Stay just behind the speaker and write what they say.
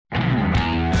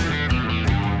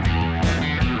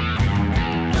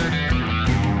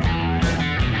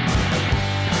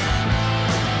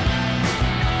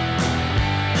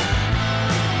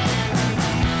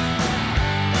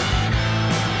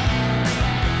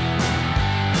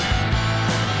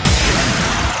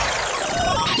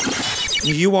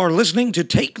You are listening to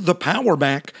Take the Power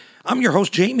Back. I'm your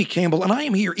host, Jamie Campbell, and I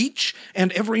am here each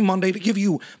and every Monday to give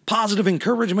you positive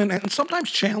encouragement and sometimes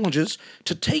challenges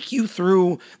to take you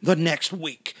through the next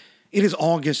week. It is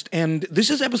August, and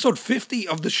this is episode 50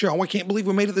 of the show. I can't believe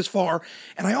we made it this far,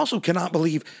 and I also cannot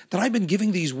believe that I've been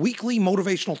giving these weekly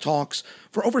motivational talks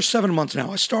for over 7 months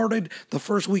now. I started the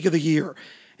first week of the year,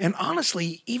 and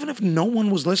honestly, even if no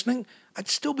one was listening, I'd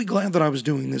still be glad that I was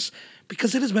doing this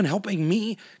because it has been helping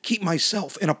me keep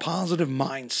myself in a positive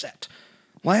mindset.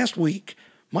 Last week,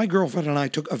 my girlfriend and I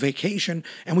took a vacation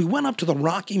and we went up to the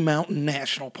Rocky Mountain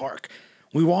National Park.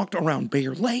 We walked around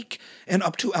Bear Lake and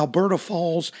up to Alberta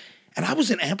Falls, and I was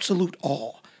in absolute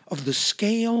awe of the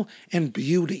scale and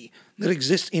beauty that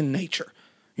exists in nature.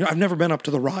 I've never been up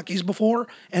to the Rockies before,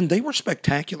 and they were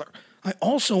spectacular. I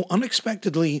also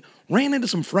unexpectedly ran into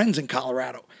some friends in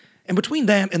Colorado. And between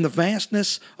that and the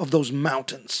vastness of those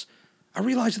mountains, I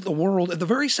realized that the world at the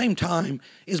very same time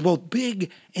is both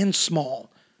big and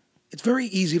small. It's very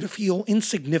easy to feel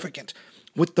insignificant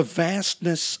with the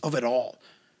vastness of it all.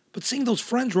 But seeing those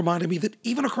friends reminded me that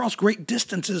even across great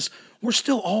distances, we're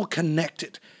still all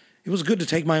connected. It was good to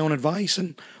take my own advice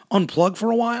and unplug for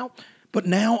a while, but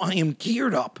now I am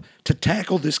geared up to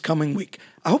tackle this coming week.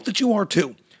 I hope that you are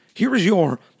too. Here is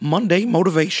your Monday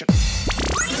motivation.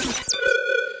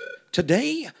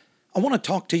 Today, I want to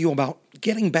talk to you about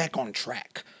getting back on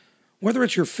track. Whether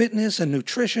it's your fitness and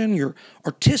nutrition, your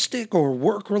artistic or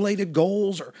work-related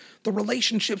goals, or the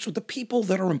relationships with the people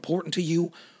that are important to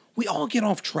you, we all get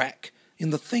off track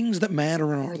in the things that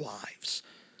matter in our lives.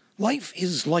 Life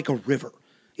is like a river.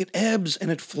 It ebbs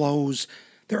and it flows.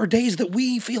 There are days that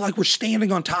we feel like we're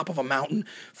standing on top of a mountain,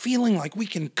 feeling like we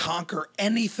can conquer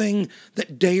anything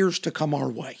that dares to come our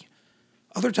way.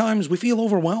 Other times we feel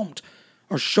overwhelmed.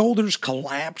 Our shoulders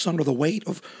collapse under the weight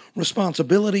of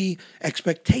responsibility,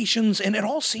 expectations, and it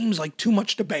all seems like too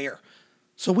much to bear.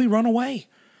 So we run away.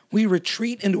 We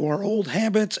retreat into our old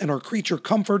habits and our creature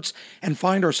comforts and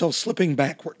find ourselves slipping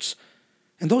backwards.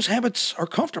 And those habits are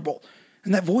comfortable.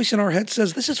 And that voice in our head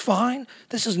says, this is fine,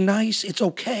 this is nice, it's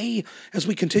okay, as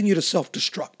we continue to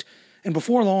self-destruct. And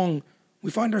before long,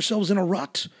 we find ourselves in a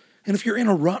rut. And if you're in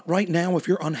a rut right now, if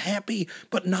you're unhappy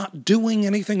but not doing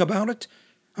anything about it,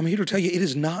 I'm here to tell you it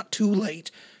is not too late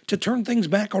to turn things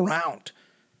back around.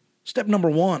 Step number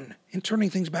 1 in turning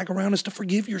things back around is to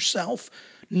forgive yourself.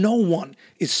 No one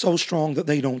is so strong that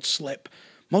they don't slip.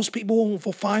 Most people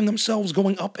will find themselves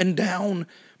going up and down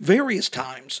various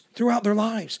times throughout their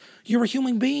lives. You're a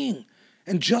human being.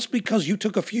 And just because you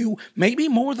took a few, maybe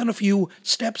more than a few,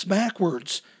 steps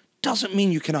backwards doesn't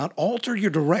mean you cannot alter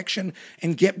your direction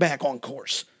and get back on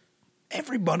course.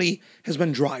 Everybody has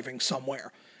been driving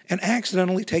somewhere and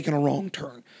accidentally taken a wrong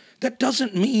turn. That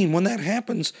doesn't mean when that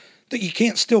happens that you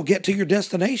can't still get to your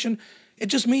destination. It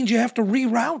just means you have to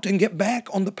reroute and get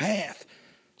back on the path.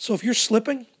 So if you're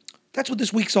slipping, that's what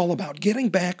this week's all about. Getting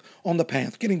back on the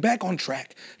path, getting back on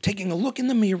track, taking a look in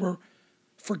the mirror,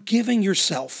 forgiving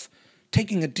yourself,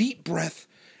 taking a deep breath,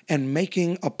 and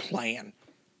making a plan.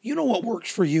 You know what works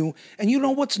for you, and you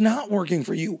know what's not working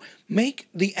for you. Make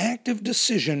the active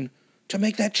decision to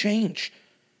make that change.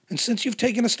 And since you've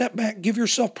taken a step back, give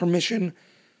yourself permission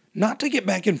not to get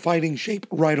back in fighting shape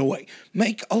right away.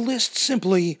 Make a list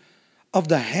simply of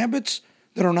the habits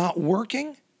that are not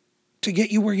working to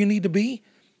get you where you need to be.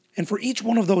 And for each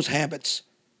one of those habits,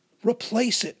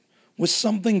 replace it with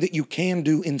something that you can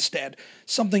do instead.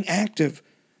 Something active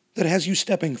that has you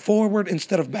stepping forward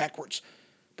instead of backwards.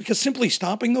 Because simply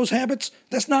stopping those habits,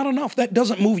 that's not enough. That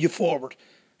doesn't move you forward.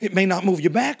 It may not move you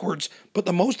backwards, but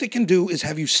the most it can do is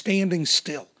have you standing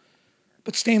still.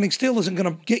 But standing still isn't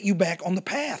going to get you back on the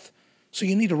path. So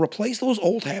you need to replace those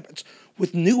old habits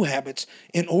with new habits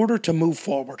in order to move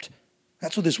forward.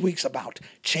 That's what this week's about.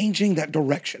 Changing that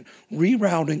direction,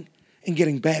 rerouting, and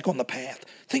getting back on the path.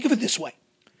 Think of it this way.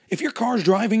 If your car's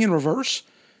driving in reverse,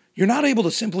 you're not able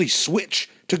to simply switch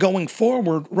to going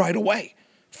forward right away.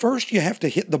 First, you have to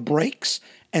hit the brakes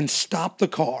and stop the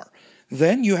car.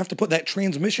 Then you have to put that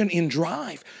transmission in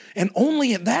drive. And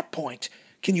only at that point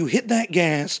can you hit that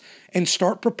gas and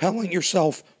start propelling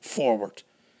yourself forward.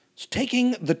 So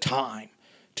taking the time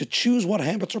to choose what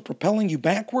habits are propelling you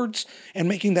backwards and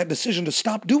making that decision to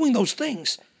stop doing those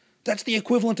things, that's the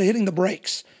equivalent to hitting the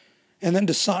brakes. And then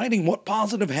deciding what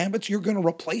positive habits you're going to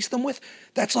replace them with,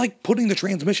 that's like putting the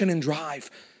transmission in drive.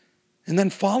 And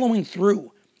then following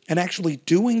through and actually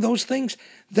doing those things,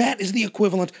 that is the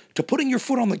equivalent to putting your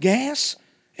foot on the gas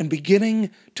and beginning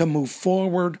to move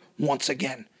forward once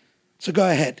again. So go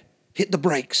ahead, hit the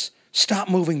brakes, stop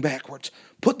moving backwards,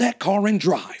 put that car in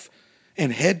drive,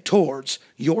 and head towards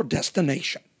your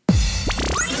destination.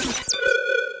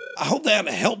 I hope that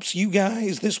helps you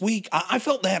guys this week. I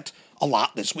felt that a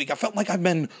lot this week. I felt like I've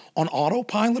been on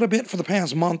autopilot a bit for the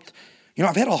past month.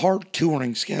 I've had a hard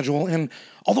touring schedule, and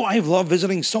although I have loved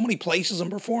visiting so many places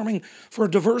and performing for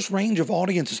a diverse range of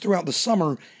audiences throughout the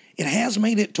summer, it has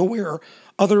made it to where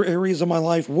other areas of my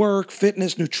life, work,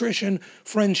 fitness, nutrition,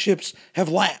 friendships, have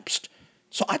lapsed.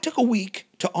 So I took a week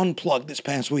to unplug this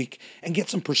past week and get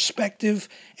some perspective,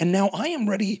 and now I am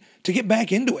ready to get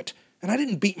back into it. And I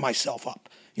didn't beat myself up.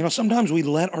 Sometimes we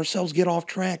let ourselves get off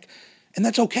track, and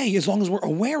that's okay as long as we're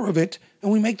aware of it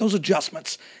and we make those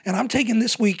adjustments. And I'm taking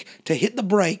this week to hit the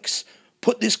brakes,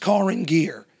 put this car in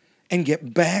gear, and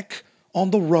get back on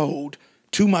the road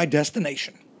to my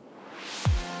destination.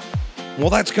 Well,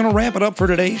 that's going to wrap it up for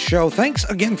today's show. Thanks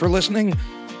again for listening.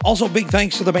 Also, big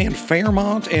thanks to the band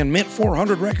Fairmont and Mint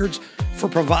 400 Records for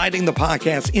providing the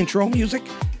podcast intro music.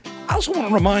 I also want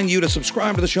to remind you to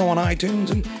subscribe to the show on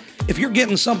iTunes, and if you're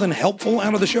getting something helpful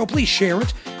out of the show, please share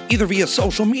it, either via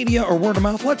social media or word of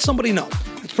mouth. Let somebody know.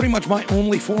 It's pretty much my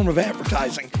only form of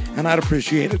advertising, and I'd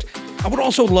appreciate it. I would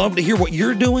also love to hear what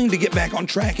you're doing to get back on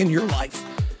track in your life.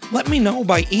 Let me know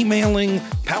by emailing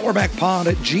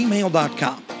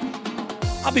powerbackpod@gmail.com.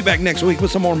 I'll be back next week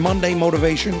with some more Monday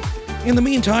motivation. In the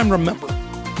meantime, remember,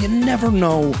 you never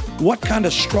know what kind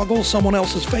of struggle someone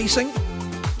else is facing,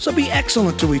 so be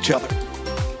excellent to each other.